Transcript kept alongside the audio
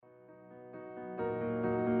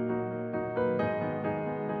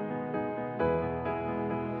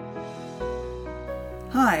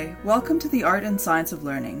Hi, welcome to the Art and Science of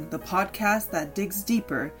Learning, the podcast that digs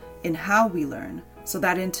deeper in how we learn, so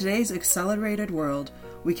that in today's accelerated world,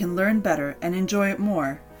 we can learn better and enjoy it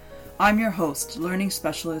more. I'm your host, learning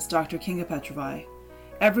specialist Dr. Kinga Petrovai.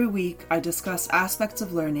 Every week, I discuss aspects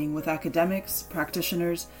of learning with academics,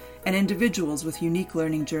 practitioners, and individuals with unique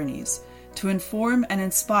learning journeys to inform and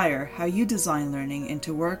inspire how you design learning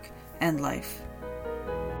into work and life.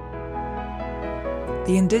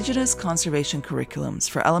 The Indigenous conservation curriculums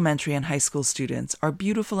for elementary and high school students are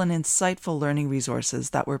beautiful and insightful learning resources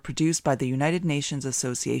that were produced by the United Nations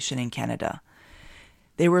Association in Canada.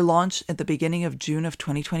 They were launched at the beginning of June of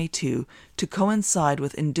 2022 to coincide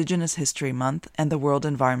with Indigenous History Month and the World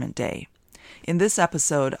Environment Day. In this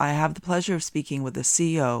episode, I have the pleasure of speaking with the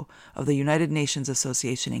CEO of the United Nations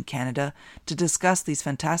Association in Canada to discuss these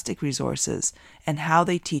fantastic resources and how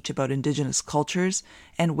they teach about Indigenous cultures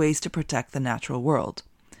and ways to protect the natural world.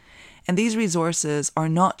 And these resources are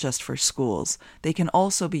not just for schools. They can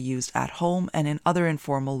also be used at home and in other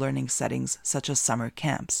informal learning settings such as summer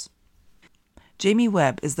camps. Jaime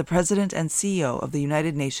Webbe is the President and CEO of the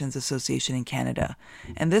United Nations Association in Canada,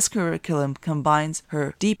 and this curriculum combines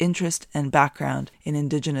her deep interest and background in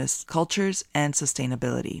Indigenous cultures and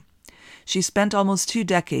sustainability. She spent almost 2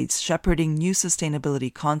 decades shepherding new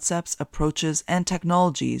sustainability concepts, approaches, and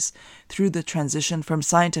technologies through the transition from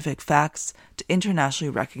scientific facts to internationally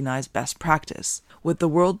recognized best practice. With the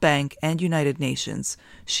World Bank and United Nations,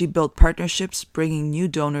 she built partnerships bringing new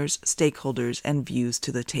donors, stakeholders, and views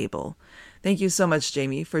to the table. Thank you so much,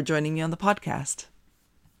 Jaime, for joining me on the podcast.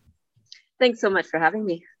 Thanks so much for having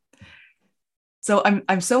me. So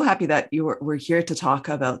I'm so happy that we're here to talk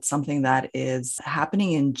about something that is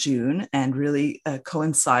happening in June and really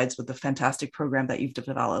coincides with the fantastic program that you've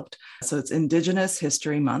developed. So it's Indigenous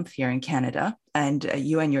History Month here in Canada, and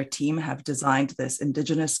you and your team have designed this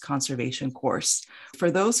Indigenous conservation course. For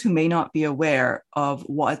those who may not be aware of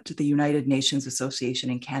what the United Nations Association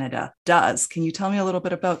in Canada does, can you tell me a little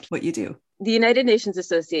bit about what you do? The United Nations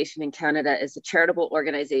Association in Canada is a charitable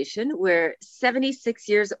organization. We're 76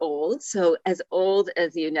 years old, so as old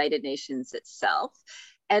as the United Nations itself.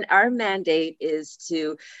 And our mandate is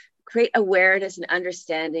to create awareness and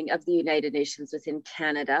understanding of the United Nations within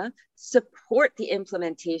Canada, support the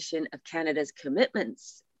implementation of Canada's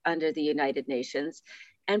commitments under the United Nations,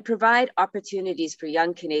 and provide opportunities for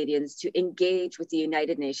young Canadians to engage with the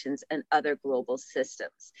United Nations and other global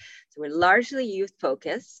systems. So we're largely youth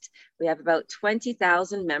focused. We have about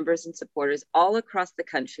 20,000 members and supporters all across the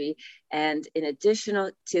country. And in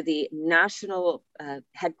addition to the national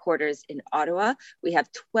headquarters in Ottawa, we have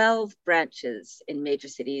 12 branches in major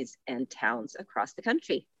cities and towns across the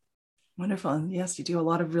country. Wonderful. And yes, you do a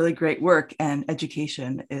lot of really great work, and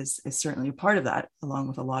education is certainly a part of that, along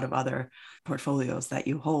with a lot of other portfolios that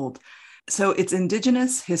you hold. So it's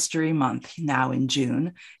Indigenous History Month now in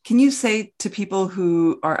June. Can you say to people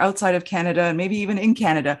who are outside of Canada and maybe even in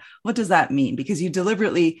Canada, what does that mean? Because you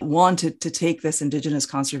deliberately wanted to take this Indigenous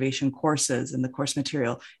conservation courses and the course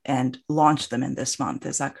material and launch them in this month.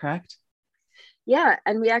 Is that correct? Yeah,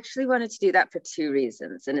 and we actually wanted to do that for 2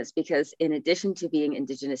 reasons. And it's because in addition to being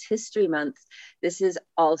Indigenous History Month, this is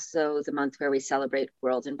also the month where we celebrate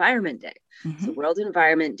World Environment Day. Mm-hmm. So World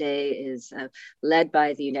Environment Day is led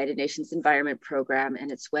by the United Nations Environment Program,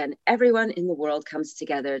 and it's when everyone in the world comes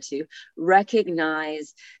together to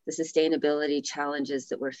recognize the sustainability challenges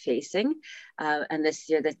that we're facing. And this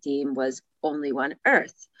year the theme was Only One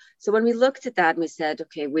Earth. So when we looked at that and we said,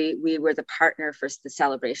 okay, we were the partner for the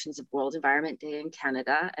celebrations of World Environment Day in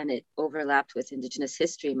Canada, and it overlapped with Indigenous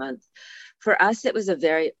History Month. For us, it was a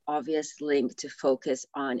very obvious link to focus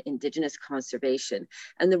on Indigenous conservation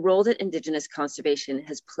and the role that Indigenous conservation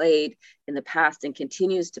has played in the past and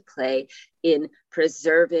continues to play in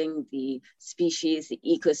preserving the species, the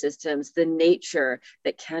ecosystems, the nature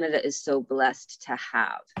that Canada is so blessed to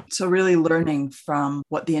have. So really learning from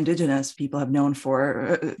what the Indigenous people have known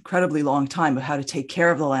for an incredibly long time of how to take care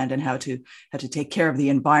of the land and how to take care of the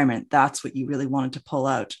environment. That's what you really wanted to pull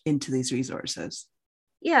out into these resources.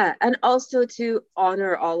 Yeah, and also to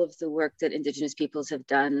honor all of the work that Indigenous peoples have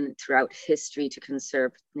done throughout history to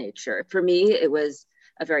conserve nature. For me, it was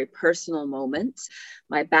a very personal moment.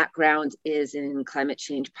 My background is in climate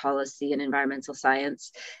change policy and environmental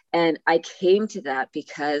science. And I came to that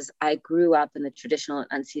because I grew up in the traditional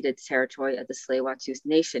and unceded territory of the Tsleil-Waututh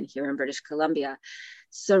Nation here in British Columbia,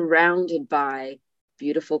 surrounded by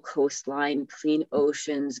beautiful coastline, clean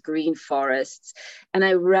oceans, green forests. And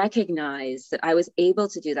I recognized that I was able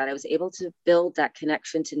to do that. I was able to build that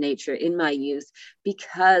connection to nature in my youth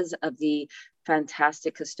because of the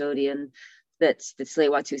fantastic custodian that the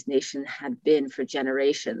Tsleil-Waututh Nation had been for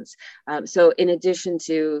generations. So in addition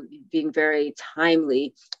to being very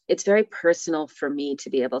timely, it's very personal for me to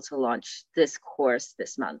be able to launch this course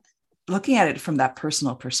this month. Looking at it from that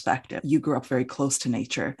personal perspective, you grew up very close to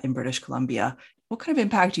nature in British Columbia. What kind of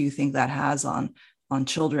impact do you think that has on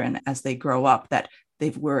children as they grow up, that they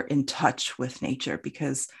were in touch with nature?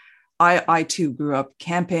 Because I too grew up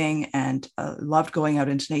camping and loved going out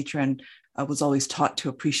into nature, and was always taught to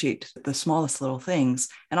appreciate the smallest little things.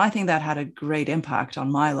 And I think that had a great impact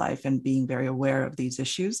on my life and being very aware of these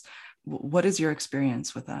issues. What is your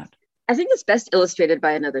experience with that? I think it's best illustrated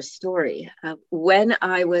by another story. When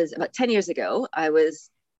I was about 10 years ago, I was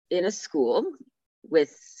in a school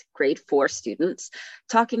with grade 4 students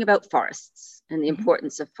talking about forests and the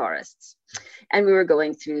importance of forests. And we were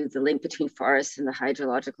going through the link between forests and the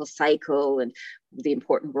hydrological cycle and the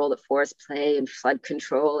important role that forests play in flood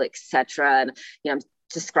control, et cetera. And I'm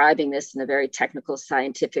describing this in a very technical,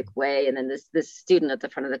 scientific way. And then this student at the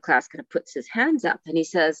front of the class kind of puts his hands up and he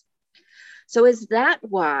says, "So is that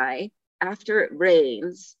why after it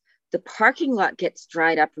rains, the parking lot gets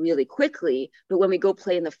dried up really quickly, but when we go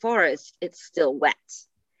play in the forest, it's still wet?"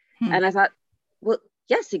 And I thought, well,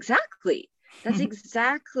 yes, exactly. That's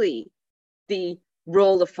exactly the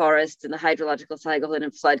role of forest in the hydrological cycle and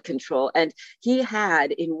in flood control. And he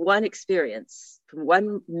had, in one experience, from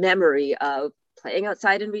one memory of playing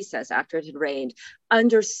outside in recess after it had rained,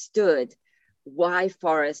 understood why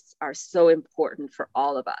forests are so important for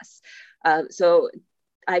all of us. So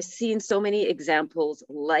I've seen so many examples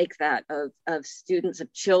like that of students,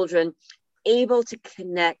 of children able to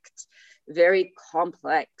connect very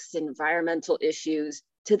complex environmental issues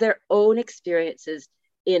to their own experiences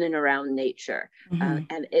in and around nature.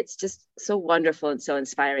 And it's just so wonderful and so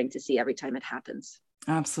inspiring to see every time it happens.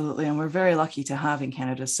 Absolutely. And we're very lucky to have in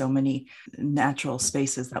Canada so many natural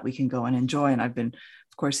spaces that we can go and enjoy. And I've been,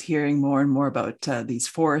 of course, hearing more and more about these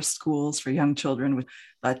forest schools for young children,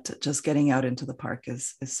 but just getting out into the park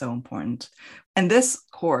is so important. And this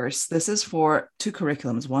course, this is for 2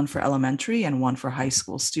 curriculums, one for elementary and one for high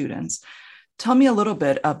school students. Tell me a little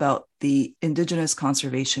bit about the Indigenous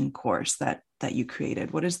conservation course that you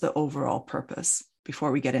created. What is the overall purpose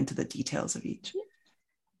before we get into the details of each?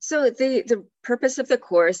 So the purpose of the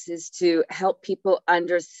course is to help people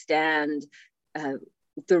understand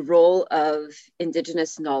the role of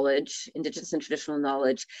Indigenous knowledge, Indigenous and traditional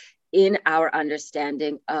knowledge, in our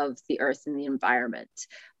understanding of the earth and the environment.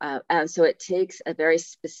 And so it takes a very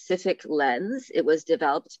specific lens. It was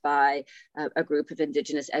developed by a group of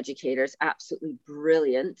Indigenous educators, absolutely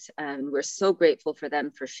brilliant. And we're so grateful for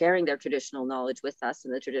them for sharing their traditional knowledge with us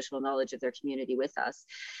and the traditional knowledge of their community with us.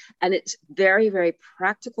 And it's very, very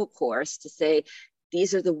practical course to say,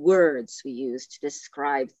 these are the words we use to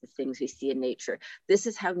describe the things we see in nature. This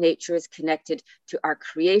is how nature is connected to our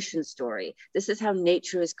creation story. This is how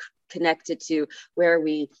nature is connected to where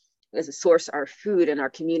we as a source our food and our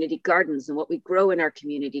community gardens and what we grow in our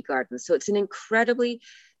community gardens. So it's an incredibly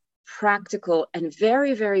practical and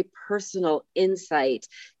very, very personal insight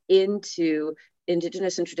into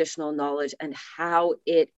Indigenous and traditional knowledge and how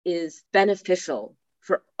it is beneficial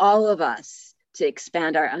for all of us to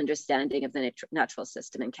expand our understanding of the natural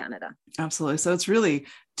system in Canada. Absolutely. So it's really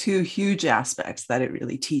 2 huge aspects that it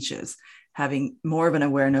really teaches: having more of an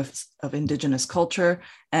awareness of Indigenous culture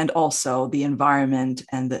and also the environment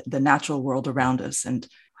and the natural world around us and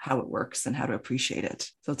how it works and how to appreciate it.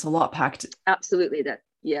 So it's a lot packed. Absolutely.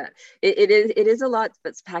 It is a lot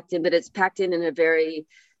that's packed in, but it's packed in a very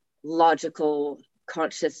logical,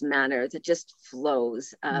 conscious manner that just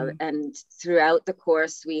flows. And throughout the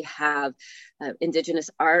course, we have Indigenous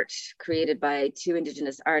art created by 2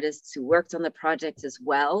 Indigenous artists who worked on the project as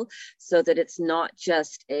well, so that it's not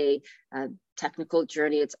just a technical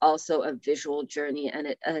journey, it's also a visual journey, and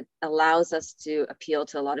it allows us to appeal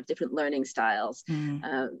to a lot of different learning styles,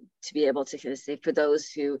 to be able to kind of say, for those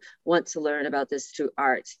who want to learn about this through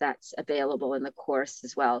art, that's available in the course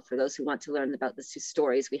as well. For those who want to learn about this through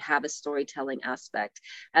stories, we have a storytelling aspect.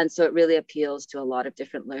 And so it really appeals to a lot of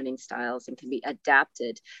different learning styles and can be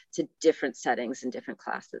adapted to different settings and different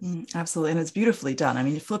classes. Absolutely. And it's beautifully done. I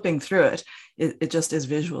mean, flipping through it just is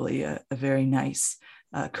visually a very nice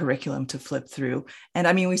curriculum to flip through. And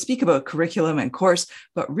I mean, we speak about curriculum and course,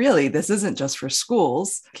 but really this isn't just for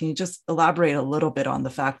schools. Can you just elaborate a little bit on the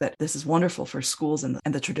fact that this is wonderful for schools and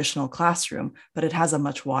the traditional classroom, but it has a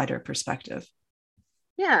much wider perspective?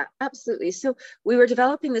 Yeah, absolutely. So we were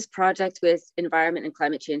developing this project with Environment and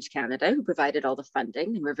Climate Change Canada, who provided all the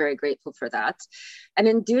funding, and we're very grateful for that. And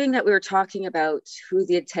in doing that, we were talking about who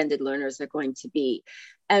the intended learners are going to be.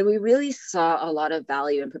 And we really saw a lot of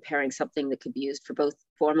value in preparing something that could be used for both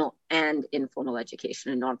formal and informal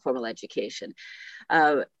education and non-formal education.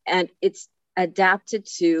 And it's adapted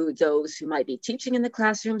to those who might be teaching in the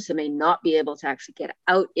classrooms, who may not be able to actually get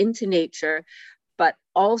out into nature, but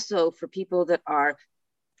also for people that are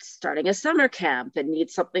starting a summer camp and need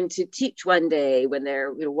something to teach one day when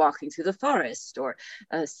they're walking through the forest or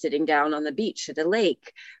sitting down on the beach at a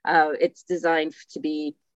lake. It's designed to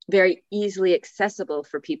be very easily accessible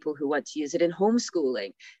for people who want to use it in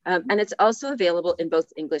homeschooling. And it's also available in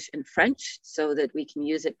both English and French, so that we can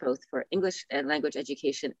use it both for English and language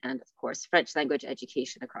education and, of course, French language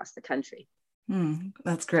education across the country.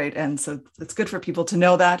 That's great. And so it's good for people to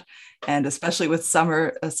know that. And especially with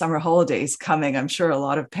summer holidays coming, I'm sure a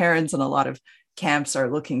lot of parents and a lot of camps are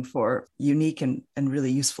looking for unique and really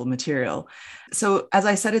useful material. So as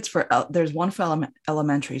I said, there's one for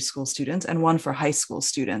elementary school students and one for high school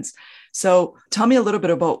students. So tell me a little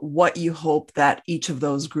bit about what you hope that each of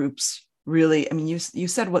those groups really, I mean, you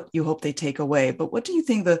said what you hope they take away, but what do you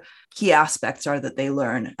think the key aspects are that they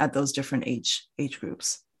learn at those different age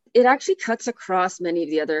groups? It actually cuts across many of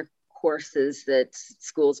the other courses that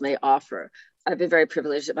schools may offer. I've been very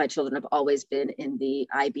privileged that my children have always been in the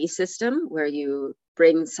IB system, where you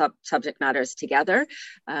bring subject matters together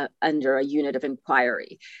under a unit of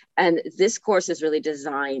inquiry. And this course is really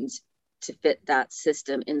designed to fit that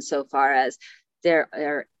system insofar as there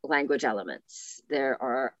are language elements, there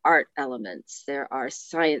are art elements, there are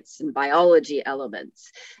science and biology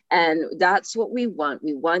elements. And that's what we want.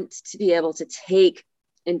 We want to be able to take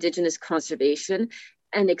Indigenous conservation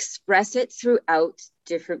and express it throughout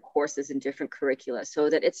different courses and different curricula,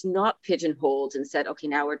 so that it's not pigeonholed and said, okay,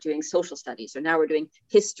 now we're doing social studies or now we're doing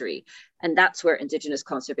history. And that's where Indigenous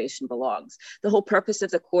conservation belongs. The whole purpose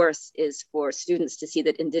of the course is for students to see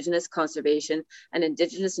that Indigenous conservation and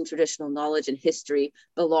Indigenous and traditional knowledge and history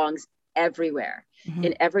belongs everywhere,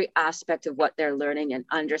 in every aspect of what they're learning and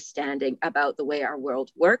understanding about the way our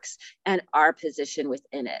world works and our position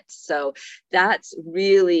within it. So that's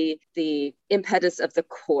really the impetus of the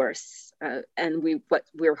course. And what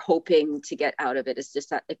we're hoping to get out of it is just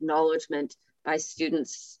that acknowledgement by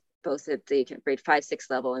students, both at the grade 5, 6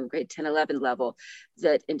 level and grade 10, 11 level,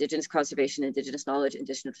 that Indigenous conservation, Indigenous knowledge,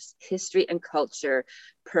 Indigenous history and culture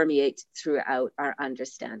permeate throughout our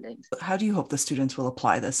understanding. How do you hope the students will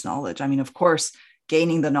apply this knowledge? I mean, of course,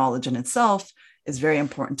 gaining the knowledge in itself is very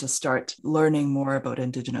important to start learning more about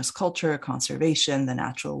Indigenous culture, conservation, the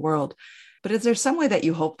natural world. But is there some way that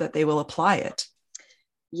you hope that they will apply it?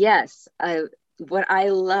 Yes. What I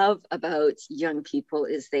love about young people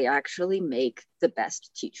is they actually make the best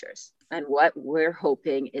teachers. And what we're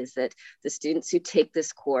hoping is that the students who take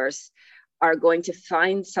this course are going to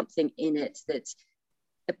find something in it that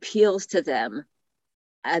appeals to them,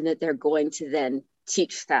 and that they're going to then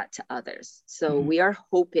teach that to others. So we are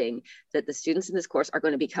hoping that the students in this course are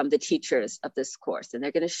going to become the teachers of this course, and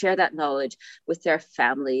they're going to share that knowledge with their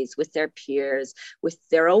families, with their peers, with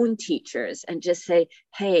their own teachers, and just say,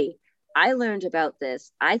 hey, I learned about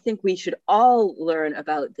this. I think we should all learn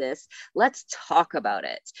about this. Let's talk about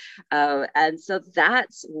it. And so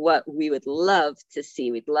that's what we would love to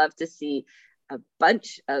see. We'd love to see a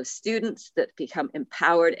bunch of students that become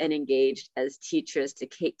empowered and engaged as teachers to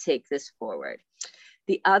take this forward.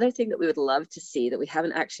 The other thing that we would love to see that we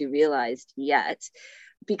haven't actually realized yet,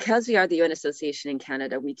 because we are the UN Association in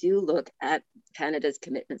Canada, we do look at Canada's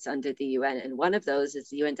commitments under the UN. And one of those is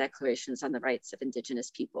the UN Declarations on the Rights of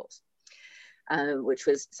Indigenous Peoples, which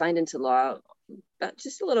was signed into law about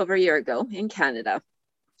just a little over a year ago in Canada.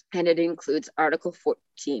 And it includes Article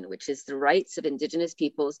 14, which is the rights of Indigenous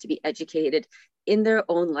peoples to be educated in their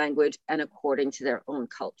own language and according to their own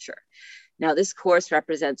culture. Now, this course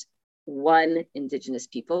represents one Indigenous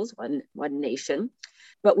peoples, one nation,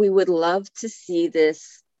 but we would love to see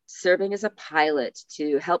this serving as a pilot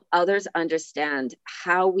to help others understand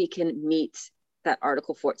how we can meet that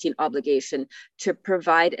Article 14 obligation to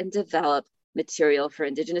provide and develop material for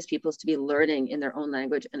Indigenous peoples to be learning in their own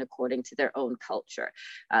language and according to their own culture.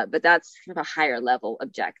 But that's kind of a higher level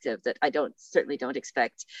objective that I certainly don't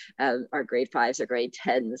expect our grade 5s or grade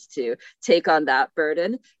 10s to take on that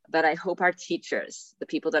burden. But I hope our teachers, the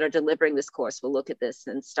people that are delivering this course, will look at this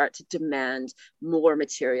and start to demand more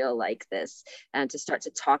material like this, and to start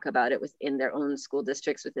to talk about it within their own school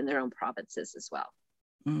districts, within their own provinces as well.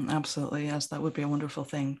 Absolutely. Yes, that would be a wonderful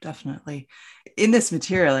thing. Definitely. In this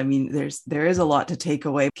material, I mean, there is a lot to take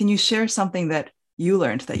away. Can you share something that you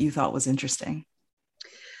learned that you thought was interesting?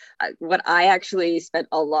 what I actually spent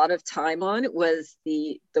a lot of time on was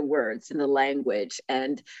the words and the language,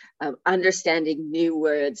 and understanding new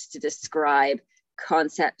words to describe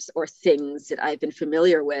concepts or things that I've been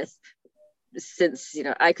familiar with since,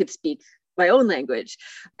 I could speak my own language.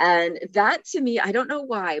 And that, to me, I don't know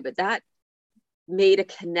why, but that made a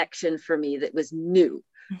connection for me that was new.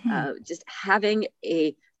 Just having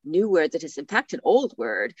a new word that is in fact an old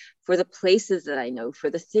word for the places that I know, for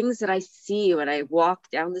the things that I see when I walk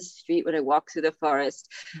down the street, when I walk through the forest.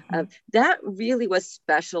 That really was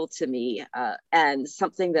special to me, and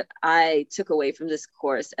something that I took away from this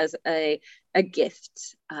course as a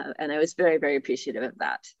gift. And I was very, very appreciative of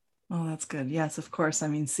that. Oh, that's good. Yes, of course. I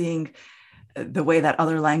mean, seeing the way that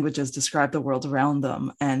other languages describe the world around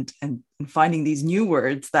them, and finding these new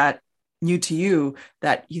words that new to you,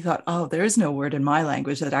 that you thought, oh, there is no word in my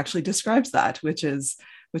language that actually describes that, which is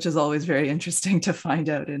always very interesting to find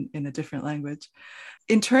out in a different language.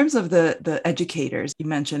 In terms of the educators, you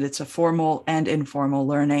mentioned it's a formal and informal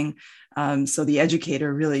learning. So the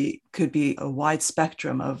educator really could be a wide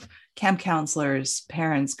spectrum of camp counselors,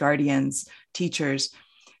 parents, guardians, teachers.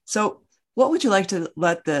 So what would you like to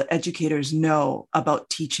let the educators know about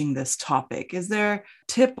teaching this topic? Is there a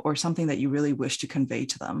tip or something that you really wish to convey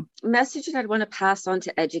to them? The message that I'd want to pass on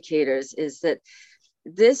to educators is that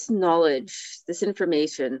this knowledge, this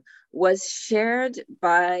information was shared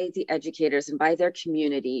by the educators and by their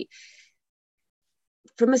community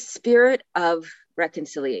from a spirit of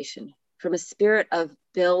reconciliation, from a spirit of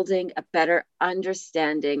building a better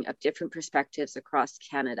understanding of different perspectives across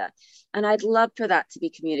Canada. And I'd love for that to be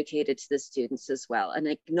communicated to the students as well, an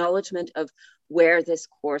acknowledgement of where this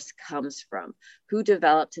course comes from, who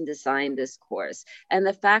developed and designed this course, and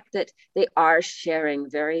the fact that they are sharing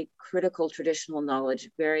very critical traditional knowledge,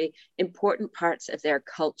 very important parts of their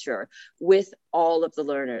culture with all of the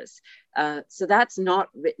learners. So that's not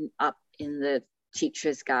written up in the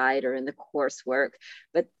teacher's guide or in the coursework,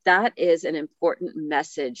 but that is an important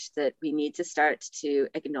message that we need to start to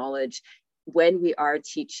acknowledge when we are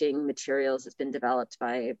teaching materials that's been developed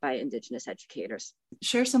by Indigenous educators.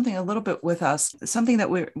 Share something a little bit with us, something that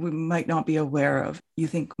we might not be aware of, you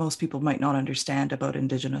think most people might not understand about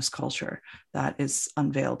Indigenous culture that is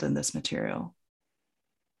unveiled in this material.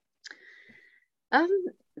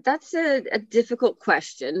 That's a difficult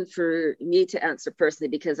question for me to answer personally,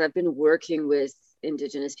 because I've been working with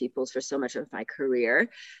Indigenous peoples for so much of my career,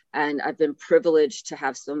 and I've been privileged to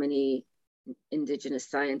have so many Indigenous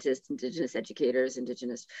scientists, Indigenous educators,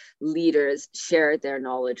 Indigenous leaders share their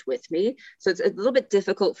knowledge with me. So it's a little bit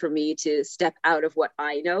difficult for me to step out of what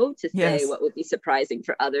I know to say what would be surprising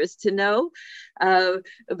for others to know.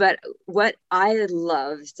 But what I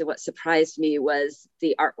loved, what surprised me, was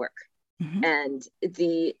the artwork. And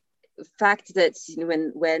the fact that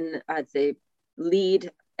when the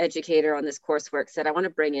lead educator on this coursework said, I want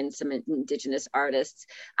to bring in some Indigenous artists,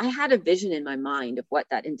 I had a vision in my mind of what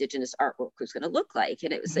that Indigenous artwork was going to look like.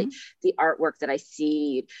 And it was like the artwork that I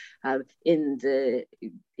see in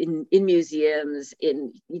museums,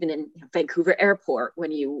 even in Vancouver Airport,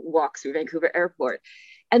 when you walk through Vancouver Airport.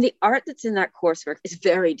 And the art that's in that coursework is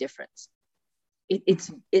very different.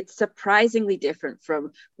 It's surprisingly different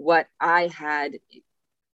from what I had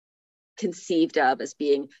conceived of as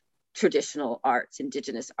being traditional arts,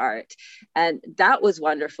 Indigenous art. And that was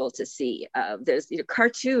wonderful to see. There's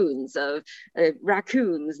cartoons of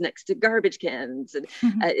raccoons next to garbage cans. And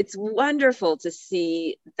it's wonderful to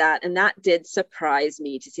see that. And that did surprise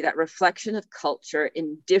me, to see that reflection of culture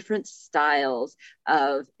in different styles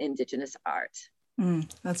of Indigenous art.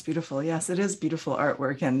 That's beautiful. Yes, it is beautiful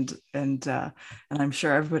artwork, and I'm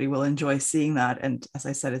sure everybody will enjoy seeing that. And as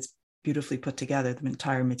I said, it's beautifully put together, the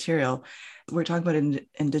entire material. We're talking about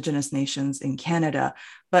Indigenous nations in Canada,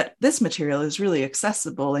 but this material is really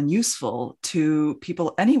accessible and useful to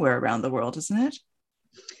people anywhere around the world, isn't it?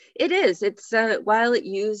 It is. It's while it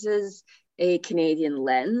uses a Canadian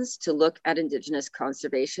lens to look at Indigenous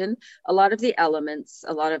conservation, a lot of the elements,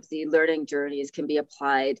 a lot of the learning journeys can be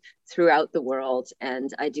applied throughout the world.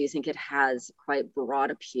 And I do think it has quite broad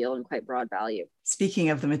appeal and quite broad value. Speaking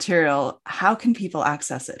of the material, how can people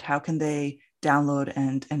access it? How can they download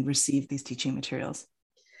and receive these teaching materials?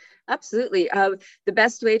 Absolutely. The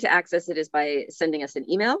best way to access it is by sending us an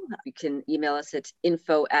email. You can email us at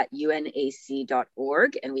info@unac.org,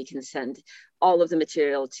 and we can send all of the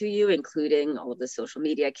material to you, including all of the social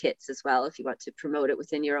media kits as well, if you want to promote it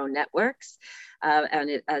within your own networks.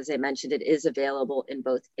 As I mentioned, it is available in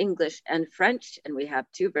both English and French, and we have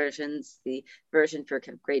two versions, the version for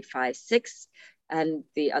grade 5, 6, and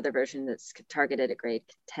the other version that's targeted at grade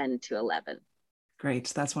 10 to 11. Great.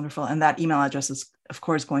 That's wonderful. And that email address is, of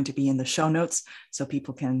course, going to be in the show notes so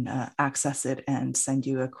people can access it and send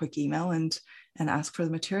you a quick email and ask for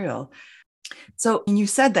the material. So you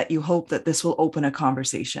said that you hope that this will open a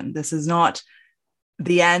conversation. This is not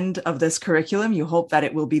the end of this curriculum. You hope that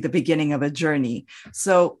it will be the beginning of a journey.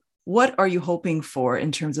 So what are you hoping for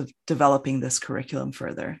in terms of developing this curriculum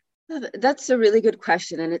further? That's a really good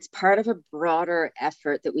question. And it's part of a broader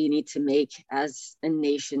effort that we need to make as a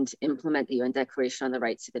nation to implement the UN Declaration on the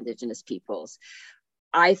Rights of Indigenous Peoples.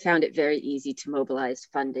 I found it very easy to mobilize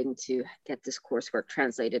funding to get this coursework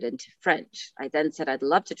translated into French. I then said I'd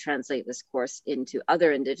love to translate this course into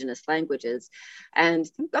other Indigenous languages, and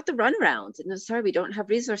we got the runaround. And sorry, we don't have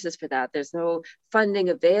resources for that. There's no funding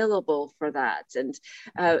available for that. And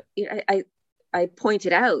I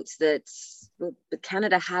pointed out that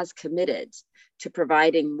Canada has committed to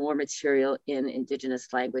providing more material in Indigenous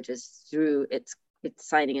languages through its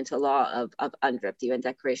signing into law of UNDRIP, the UN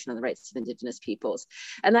Declaration on the Rights of Indigenous Peoples.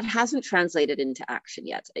 And that hasn't translated into action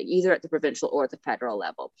yet, either at the provincial or the federal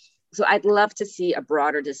level. So I'd love to see a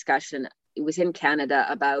broader discussion within Canada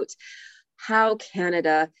about how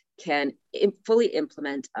Canada can fully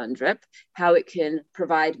implement UNDRIP, how it can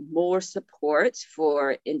provide more support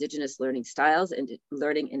for Indigenous learning styles and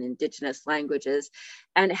learning in Indigenous languages,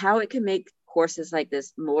 and how it can make courses like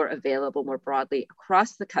this more available more broadly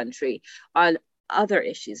across the country on other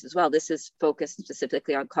issues as well. This is focused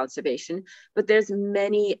specifically on conservation, but there's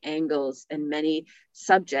many angles and many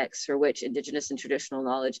subjects for which Indigenous and traditional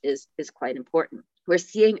knowledge is quite important. We're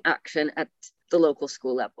seeing action at the local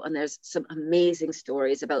school level, and there's some amazing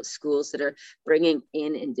stories about schools that are bringing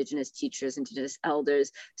in Indigenous teachers, Indigenous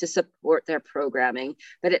elders to support their programming,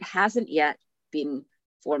 but it hasn't yet been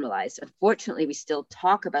formalized. Unfortunately, we still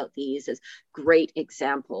talk about these as great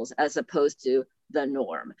examples as opposed to the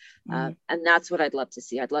norm. And that's what I'd love to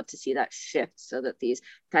see. I'd love to see that shift so that these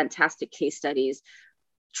fantastic case studies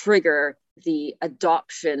trigger the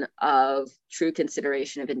adoption of true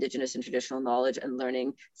consideration of Indigenous and traditional knowledge and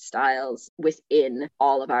learning styles within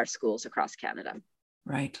all of our schools across Canada.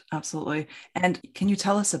 Right, absolutely. And can you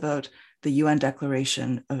tell us about the UN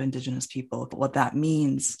Declaration of Indigenous People, what that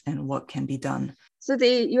means and what can be done? So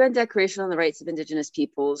the UN Declaration on the Rights of Indigenous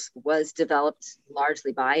Peoples was developed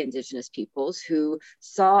largely by Indigenous peoples who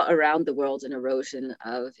saw around the world an erosion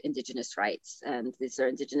of Indigenous rights. And these are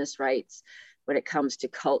Indigenous rights when it comes to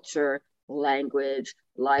culture, language,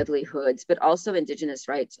 livelihoods, but also Indigenous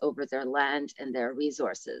rights over their land and their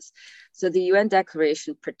resources. So the UN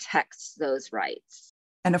Declaration protects those rights.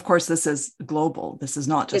 And of course, this is global. This is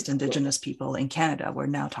not just It's Indigenous global. people in Canada. We're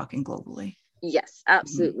now talking globally. Yes,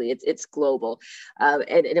 absolutely. It's global. And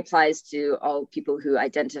it applies to all people who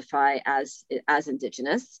identify as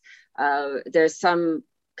Indigenous. There's some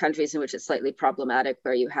countries in which it's slightly problematic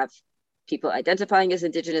where you have people identifying as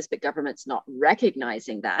Indigenous, but governments not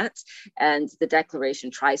recognizing that. And the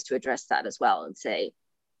Declaration tries to address that as well and say,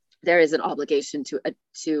 there is an obligation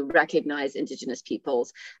to recognize Indigenous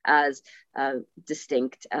peoples as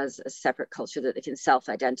distinct, as a separate culture that they can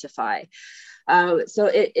self-identify. So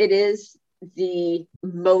it is the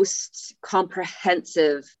most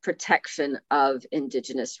comprehensive protection of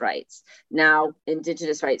Indigenous rights. Now,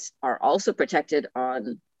 Indigenous rights are also protected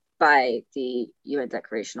by the UN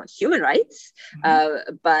Declaration on Human Rights,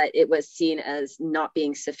 but it was seen as not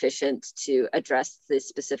being sufficient to address the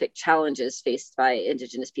specific challenges faced by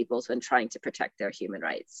Indigenous peoples when trying to protect their human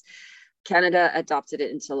rights. Canada adopted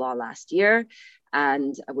it into law last year,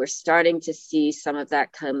 and we're starting to see some of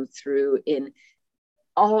that come through in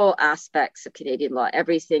all aspects of Canadian law,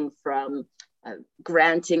 everything from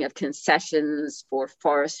granting of concessions for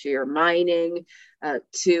forestry or mining,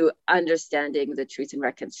 to understanding the truth and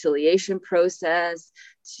reconciliation process,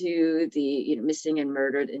 to the missing and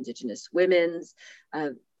murdered Indigenous women's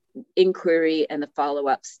inquiry and the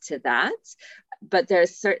follow-ups to that. But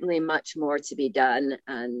there's certainly much more to be done,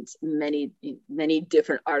 and many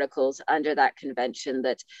different articles under that convention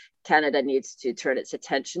that Canada needs to turn its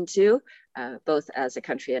attention to, both as a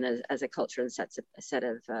country and as a culture and a set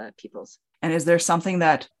of peoples. And is there something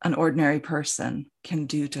that an ordinary person can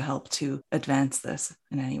do to help to advance this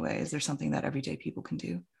in any way? Is there something that everyday people can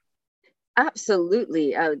do?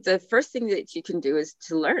 Absolutely. The first thing that you can do is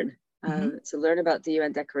to learn. To learn about the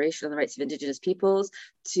UN Declaration on the Rights of Indigenous Peoples,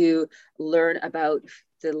 to learn about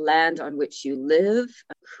the land on which you live,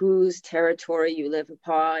 whose territory you live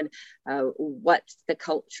upon, what the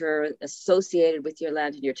culture associated with your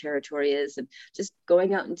land and your territory is, and just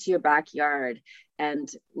going out into your backyard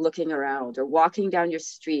and looking around, or walking down your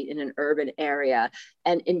street in an urban area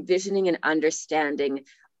and envisioning and understanding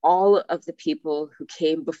all of the people who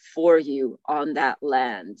came before you on that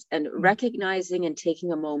land, and recognizing and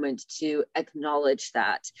taking a moment to acknowledge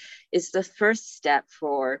that is the first step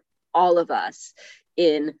for all of us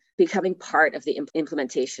in becoming part of the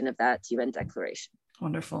implementation of that UN declaration.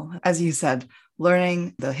 Wonderful. As you said,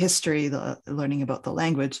 learning the history, learning about the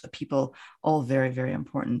language, the people, all very, very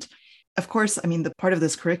important. Of course, I mean, the part of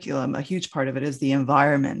this curriculum, a huge part of it is the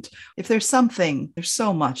environment. If there's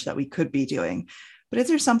so much that we could be doing, but is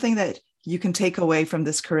there something that you can take away from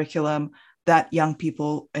this curriculum that young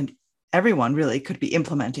people and everyone really could be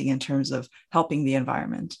implementing in terms of helping the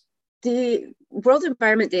environment? The World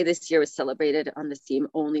Environment Day this year was celebrated on the theme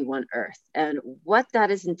Only One Earth. And what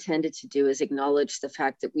that is intended to do is acknowledge the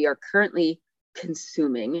fact that we are currently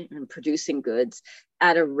consuming and producing goods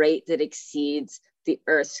at a rate that exceeds the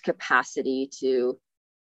Earth's capacity to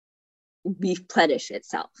replenish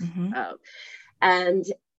itself. And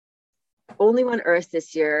Only One Earth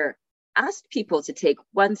this year asked people to take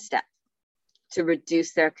one step to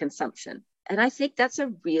reduce their consumption. And I think that's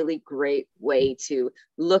a really great way to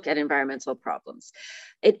look at environmental problems.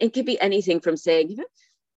 It could be anything from saying,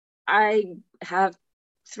 I have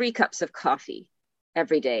 3 cups of coffee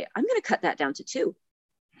every day. I'm going to cut that down to 2.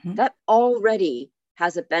 That already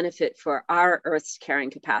has a benefit for our Earth's carrying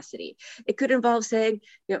capacity. It could involve saying,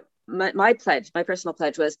 my personal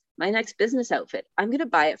pledge was my next business outfit, I'm going to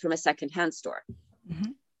buy it from a secondhand store.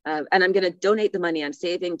 And I'm going to donate the money I'm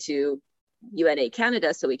saving to UNA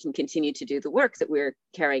Canada so we can continue to do the work that we're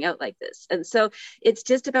carrying out like this. And so it's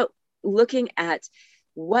just about looking at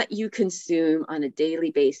what you consume on a daily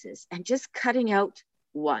basis and just cutting out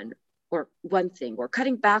one thing, or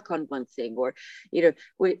cutting back on one thing. Or,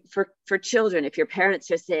 for children, if your parents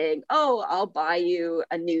are saying, oh, I'll buy you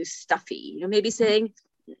a new stuffy, maybe saying,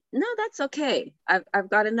 no, that's okay. I've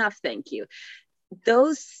got enough. Thank you.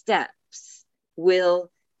 Those steps will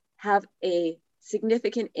have a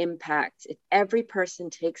significant impact if every person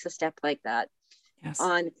takes a step like that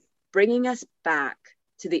on bringing us back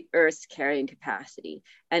to the Earth's carrying capacity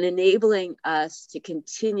and enabling us to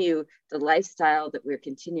continue the lifestyle that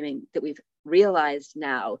we've realized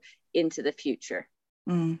now into the future.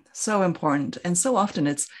 So important. And so often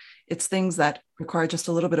it's things that require just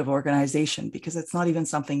a little bit of organization, because it's not even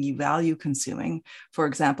something you value consuming. For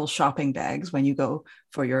example, shopping bags when you go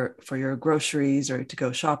for your groceries or to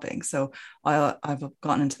go shopping. So I've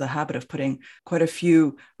gotten into the habit of putting quite a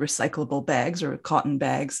few recyclable bags or cotton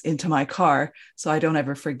bags into my car so I don't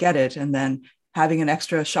ever forget it. And then having an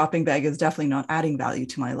extra shopping bag is definitely not adding value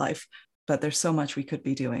to my life. But there's so much we could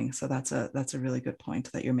be doing. So that's a really good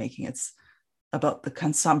point that you're making. It's about the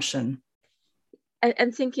consumption.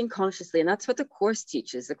 And thinking consciously. And that's what the course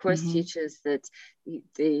teaches. The course teaches that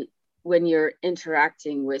when you're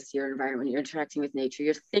interacting with your environment, you're interacting with nature,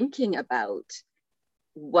 you're thinking about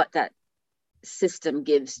what that system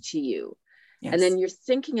gives to you. Yes. And then you're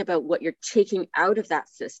thinking about what you're taking out of that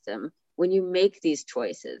system when you make these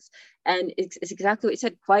choices. And it's exactly what you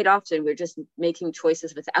said. Quite often, we're just making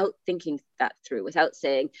choices without thinking that through, without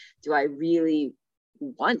saying, do I really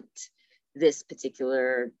want this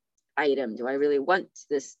particular item? Do I really want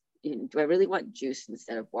this? Do I really want juice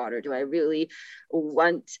instead of water? Do I really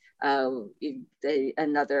want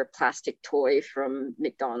another plastic toy from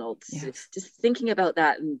McDonald's? Yes. Just thinking about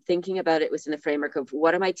that and thinking about it within the framework of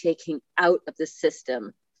what am I taking out of the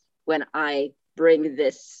system when I bring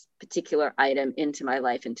this particular item into my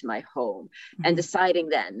life, into my home, and deciding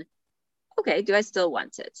then, okay, do I still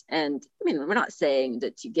want it? And I mean, we're not saying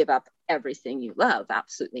that you give up everything you love,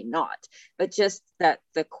 absolutely not. But just that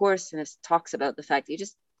the course talks about the fact that you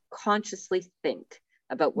just consciously think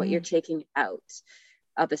about what you're taking out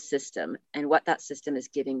of a system and what that system is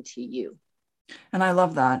giving to you. And I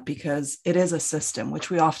love that, because it is a system, which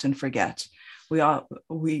we often forget. We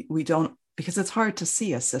don't, because it's hard to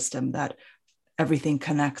see a system that everything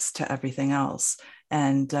connects to everything else.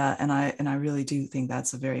 And I really do think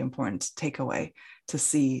that's a very important takeaway, to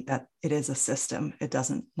see that it is a system.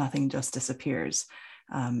 Nothing just disappears,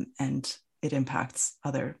 and it impacts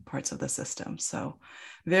other parts of the system. So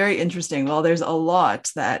very interesting. Well, there's a lot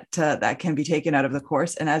that can be taken out of the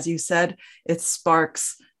course. And as you said, it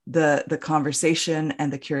sparks the conversation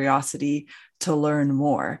and the curiosity to learn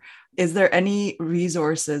more. Is there any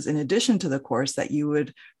resources in addition to the course that you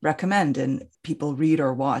would recommend and people read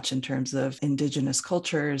or watch in terms of Indigenous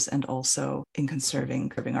cultures and also in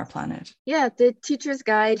conserving our planet? Yeah, the Teacher's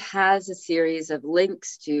Guide has a series of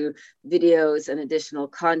links to videos and additional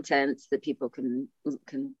content that people can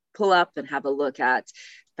pull up and have a look at.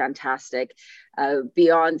 fantastic.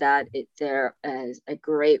 Beyond that, there is a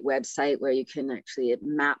great website where you can actually, it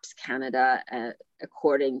maps Canada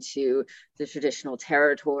according to the traditional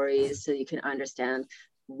territories, so you can understand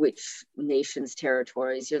which nation's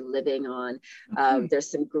territories you're living on. Okay. There's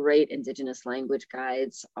some great Indigenous language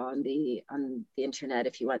guides on the internet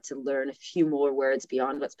if you want to learn a few more words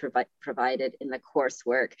beyond what's provided in the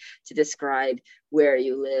coursework to describe where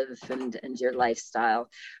you live and your lifestyle.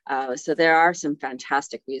 So there are some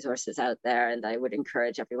fantastic resources out there, and I would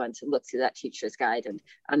encourage everyone to look through that teacher's guide and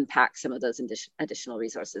unpack some of those additional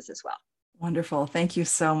resources as well. Wonderful. Thank you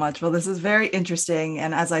so much. Well, this is very interesting.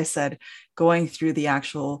 And as I said, going through the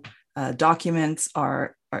actual documents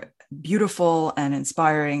are beautiful and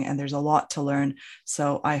inspiring, and there's a lot to learn.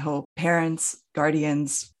 So I hope parents,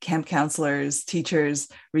 guardians, camp counselors, teachers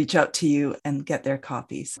reach out to you and get their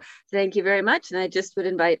copies. Thank you very much. And I just would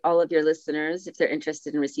invite all of your listeners, if they're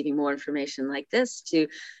interested in receiving more information like this, to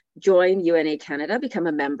join UNA Canada, become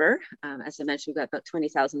a member. As I mentioned, we've got about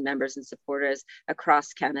 20,000 members and supporters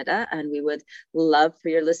across Canada, and we would love for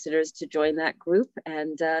your listeners to join that group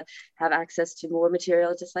and have access to more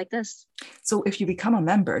material just like this. So if you become a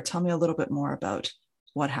member, tell me a little bit more about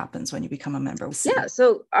what happens when you become a member. Yeah,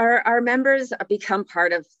 so our members become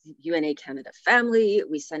part of UNA Canada family.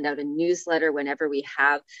 We send out a newsletter whenever we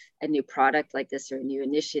have a new product like this or a new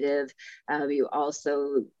initiative. You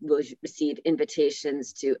also will receive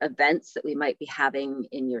invitations to events that we might be having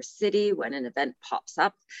in your city when an event pops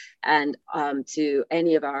up, and to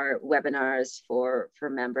any of our webinars for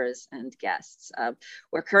members and guests.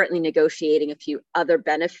 We're currently negotiating a few other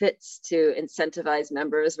benefits to incentivize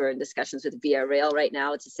members. We're in discussions with Via Rail right now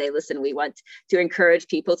to say, listen, we want to encourage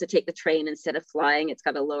people to take the train instead of flying. It's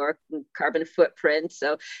got a lower carbon footprint.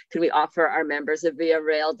 So could we offer our members a Via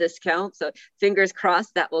Rail discount? So fingers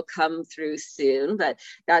crossed that will come through soon. But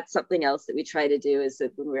that's something else that we try to do, is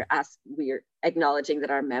that when we're acknowledging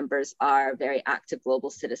that our members are very active global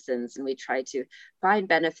citizens, and we try to find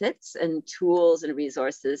benefits and tools and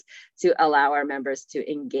resources to allow our members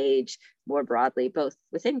to engage more broadly, both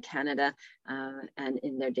within Canada and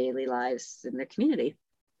in their daily lives in their community.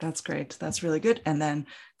 That's great. That's really good. And then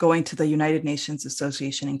going to the United Nations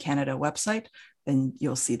Association in Canada website, then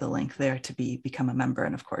you'll see the link there to become a member.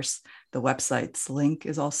 And of course, the website's link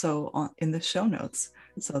is also in the show notes.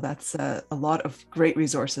 So that's a lot of great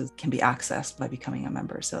resources can be accessed by becoming a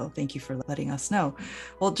member. So thank you for letting us know.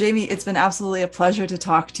 Well, Jaime, it's been absolutely a pleasure to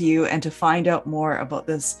talk to you and to find out more about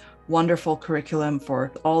this wonderful curriculum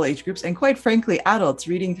for all age groups, and quite frankly, adults.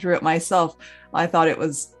 Reading through it myself, I thought it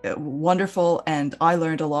was wonderful and I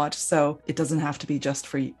learned a lot. So it doesn't have to be just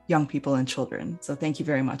for young people and children. So thank you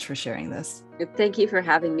very much for sharing this. Thank you for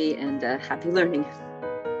having me, and happy learning.